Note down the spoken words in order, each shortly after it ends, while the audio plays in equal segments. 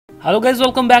Hello guys,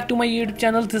 welcome back to my YouTube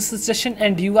channel. This is Session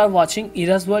and you are watching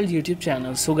Ira's World YouTube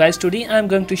channel. So guys, today I am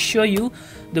going to show you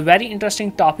the very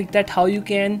interesting topic that how you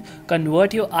can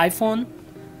convert your iPhone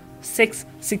 6,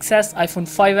 6s, iPhone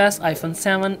 5s, iPhone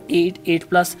 7, 8, 8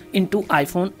 Plus into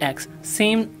iPhone X.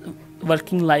 Same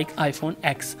working like iPhone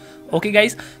X. Okay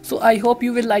guys, so I hope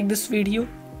you will like this video.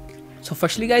 So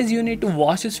firstly guys, you need to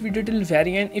watch this video till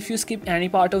very end. If you skip any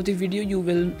part of the video, you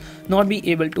will not be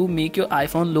able to make your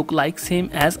iPhone look like same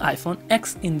as iPhone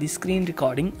X in the screen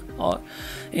recording or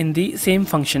in the same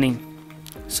functioning.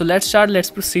 So let's start,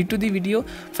 let's proceed to the video.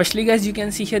 Firstly guys, you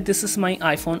can see here this is my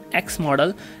iPhone X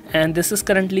model and this is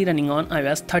currently running on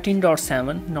iOS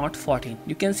 13.7, not 14.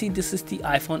 You can see this is the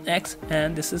iPhone X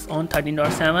and this is on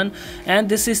 13.7, and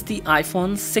this is the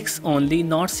iPhone 6 only,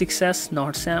 not 6s,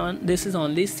 not 7. This is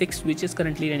only 6, which is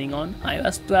currently running on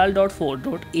iOS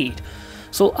 12.4.8.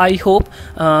 So I hope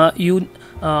you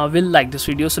will like this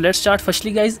video. So let's start.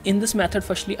 Firstly guys, in this method,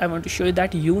 firstly I want to show you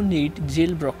that you need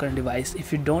jailbroken device.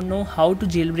 If you don't know how to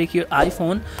jailbreak your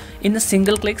iPhone in a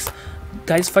single clicks,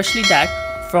 guys, firstly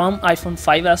that from iPhone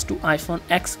 5s to iPhone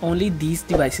X, only these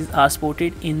devices are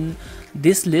supported in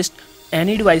this list.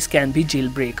 Any device can be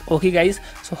jailbreak. Okay guys,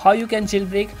 so how you can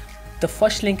jailbreak? The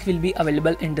first link will be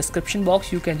available in description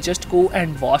box. You can just go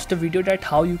and watch the video that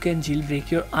how you can jailbreak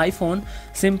your iPhone.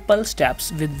 Simple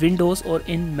steps with Windows or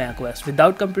in macOS.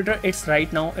 Without computer, it's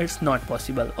right now it's not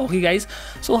possible. Okay guys,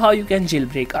 so how you can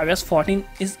jailbreak? iOS 14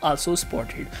 is also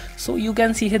supported. So you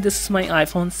can see here this is my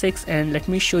iPhone 6 and let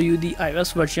me show you the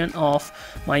iOS version of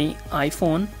my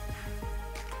iPhone.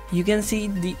 You can see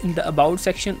in the about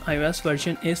section iOS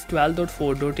version is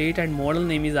 12.4.8 and model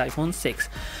name is iPhone 6.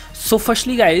 So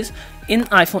firstly guys, in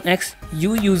iPhone X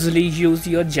you usually use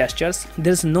your gestures.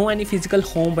 There's no any physical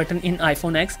home button in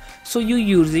iPhone X, so you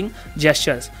using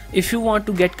gestures. If you want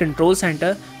to get control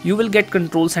center, you will get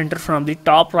control center from the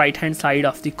top right hand side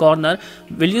of the corner.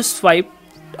 Will you swipe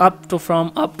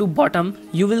from up to bottom,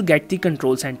 you will get the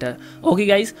control center. Okay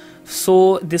guys,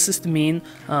 so this is the main.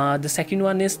 The second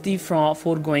one is the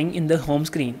for going in the home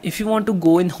screen. If you want to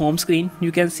go in home screen,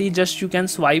 you can see just you can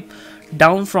swipe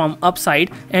down from upside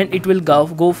and it will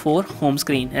go for home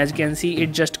screen. As you can see,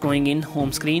 it just going in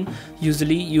home screen.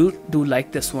 Usually you do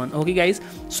like this one. Okay guys,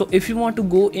 so if you want to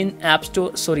go in app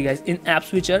store, sorry guys, in app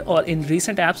switcher or in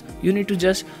recent apps, you need to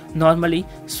just normally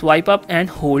swipe up and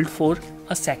hold for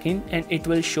a second and it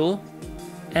will show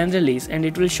and release and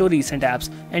it will show recent apps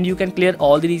and you can clear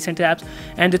all the recent apps.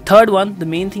 And the third one, the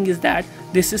main thing is that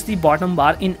this is the bottom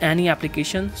bar in any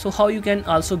application. So how you can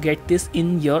also get this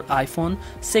in your iPhone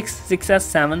 6, 6s,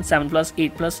 7, 7 Plus,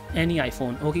 8 Plus, any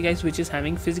iPhone. Okay guys, which is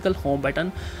having physical home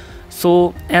button.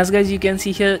 So as guys you can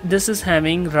see here, this is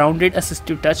having rounded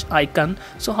assistive touch icon.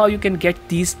 So how you can get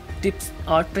these tips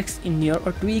or tricks in your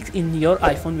or tweaks in your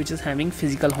iPhone which is having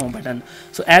physical home button.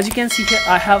 So as you can see here,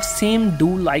 I have same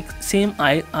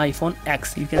iPhone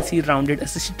X. You can see rounded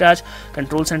assistive touch,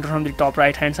 control center from the top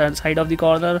right hand side of the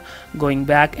corner, going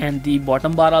back, and the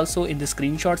bottom bar also in the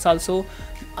screenshots also.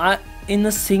 In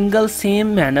a single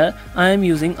same manner I am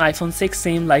using iPhone 6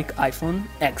 same like iPhone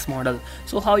X model.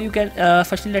 So how you can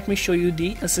firstly let me show you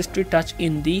the assistive touch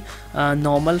in the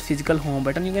normal physical home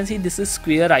button. You can see this is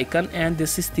square icon and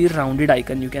this is the rounded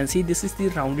icon. You can see this is the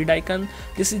rounded icon,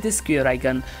 this is the square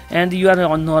icon, and you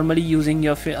are normally using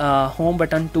your home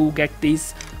button to get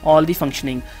these all the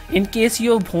functioning. In case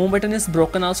your home button is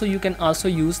broken also, you can also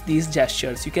use these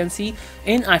gestures. You can see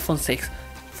in iPhone 6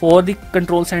 for the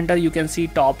control center, you can see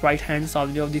top right hand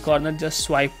side of the corner, just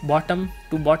swipe bottom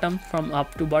to bottom from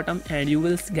up to bottom and you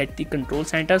will get the control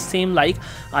center same like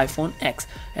iPhone X.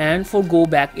 And for go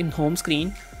back in home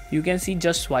screen, you can see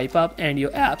just swipe up and your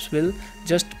apps will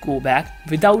just go back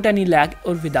without any lag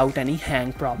or without any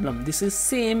hang problem. This is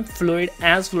same fluid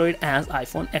as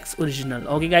iPhone X original.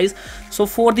 Okay guys, so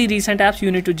for the recent apps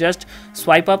you need to just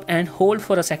swipe up and hold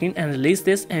for a second and release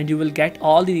this and you will get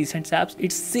all the recent apps.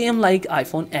 It's same like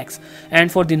iPhone X.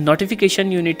 And for the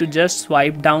notification, you need to just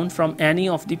swipe down from any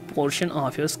of the portion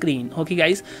of your screen. Okay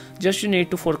guys, just you need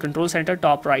to for control center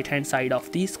top right hand side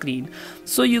of the screen.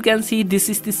 So you can see this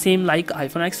is the same like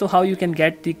iPhone X. So how you can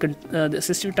get the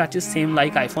assistive touch is same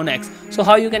like iPhone X. So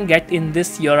how you can get in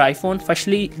this your iPhone?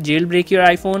 Firstly, jailbreak your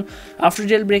iPhone. After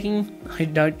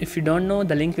jailbreaking, if you don't know,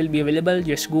 the link will be available.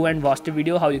 Just go and watch the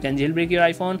video how you can jailbreak your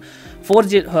iPhone.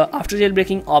 After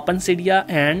jailbreaking, open Cydia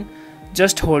and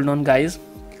just hold on guys.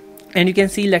 And you can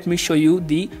see, let me show you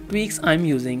the tweaks I'm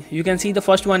using. You can see the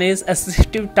first one is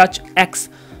assistive touch X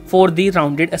for the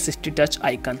rounded assistive touch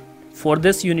icon. For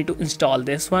this you need to install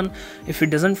this one. If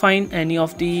it doesn't find any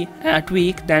of the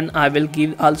tweak, then I will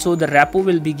give also the repo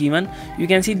will be given. You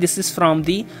can see this is from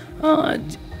the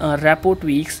repo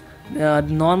tweaks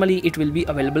normally it will be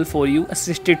available for you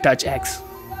assisted touch X.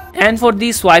 And for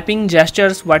the swiping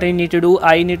gestures, what I need to do,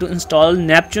 I need to install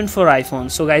Neptune for iPhone.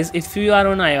 So guys, if you are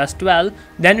on iOS 12,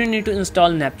 then you need to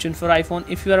install Neptune for iPhone.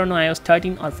 If you are on iOS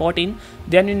 13 or 14,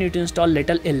 then you need to install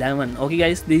little 11. Okay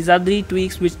guys, these are the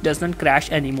tweaks which doesn't crash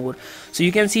anymore. So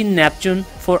you can see Neptune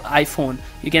for iPhone.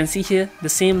 You can see here the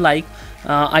same like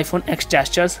iPhone X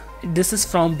gestures. This is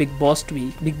from Big Boss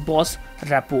tweak, Big Boss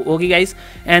repo. Okay guys,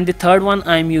 and the third one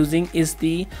I'm using is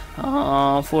the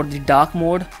for the dark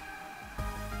mode.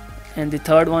 And the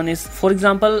third one is, for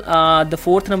example, the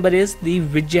fourth number is the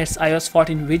widgets, iOS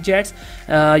 14 widgets.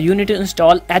 You need to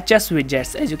install HS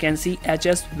widgets, as you can see,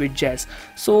 HS widgets.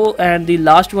 So, and the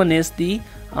last one is the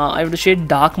I would say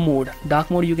dark mode. Dark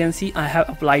mode, you can see I have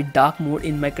applied dark mode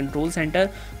in my control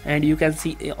center, and you can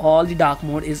see all the dark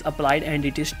mode is applied, and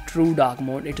it is true dark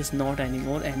mode. It is not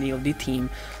anymore any of the theme.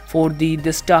 For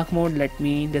this dark mode, let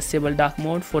me disable dark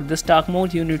mode. For this dark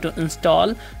mode, you need to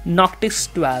install Noctis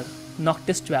 12.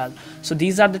 So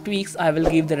these are the tweaks. I will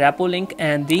give the repo link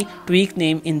and the tweak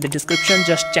name in the description.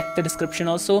 Just check the description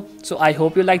also. So I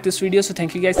hope you like this video. So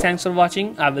thank you guys, thanks for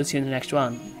watching. I will see you in the next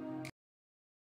one.